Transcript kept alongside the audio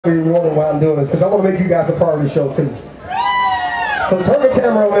You're wondering why I'm doing this, because I want to make you guys a part of the show too. So turn the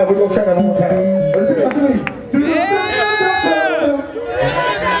camera on, man. We're gonna try that one more time. Repeat after me.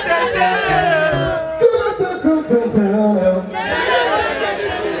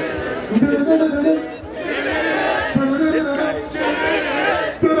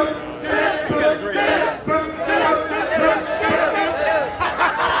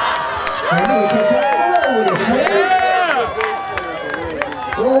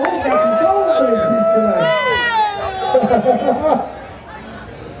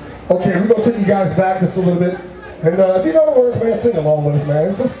 Okay, we're gonna take you guys back just a little bit. And if you know the words, man, sing along with us, man.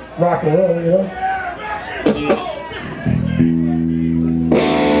 It's just rock and roll, you know?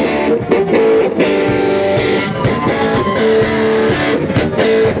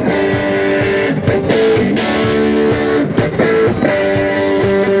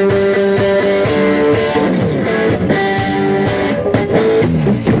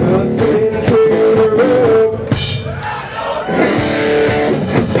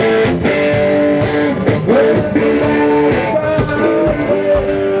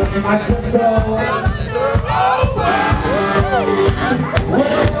 I just saw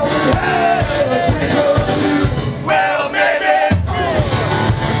well, maybe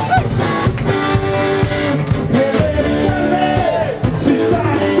she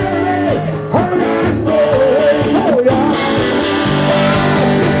starts singing her nice story. Oh yeah.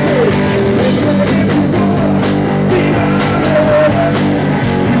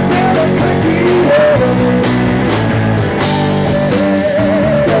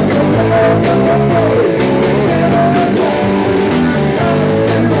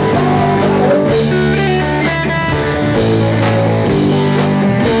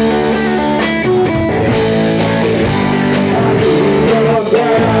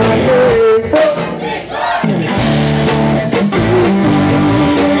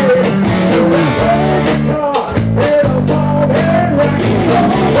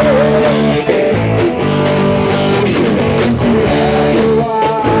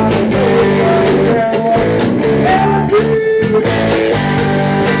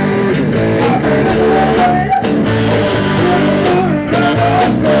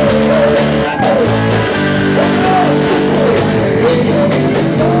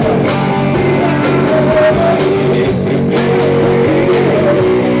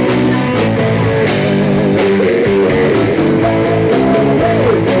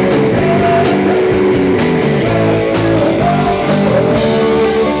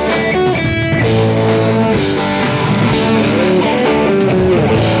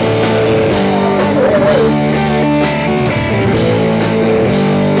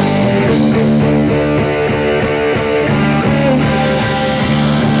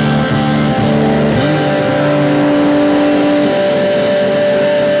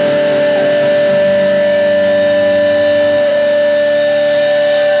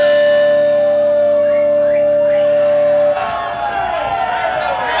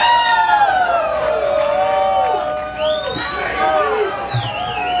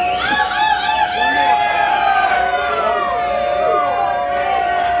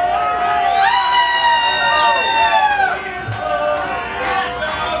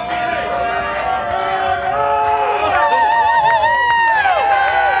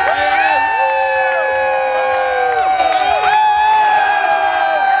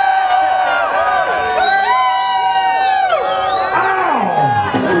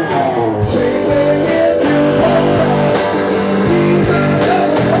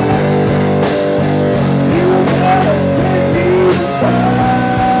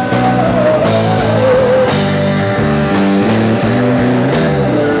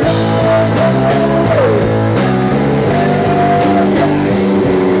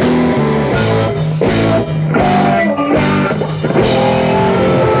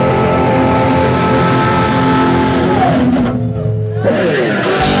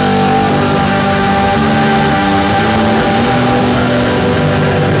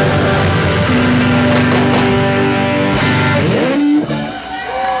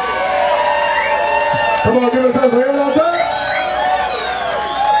 Come on, give us a hand out there.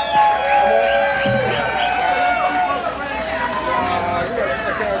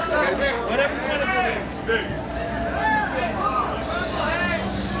 Whatever you want to do.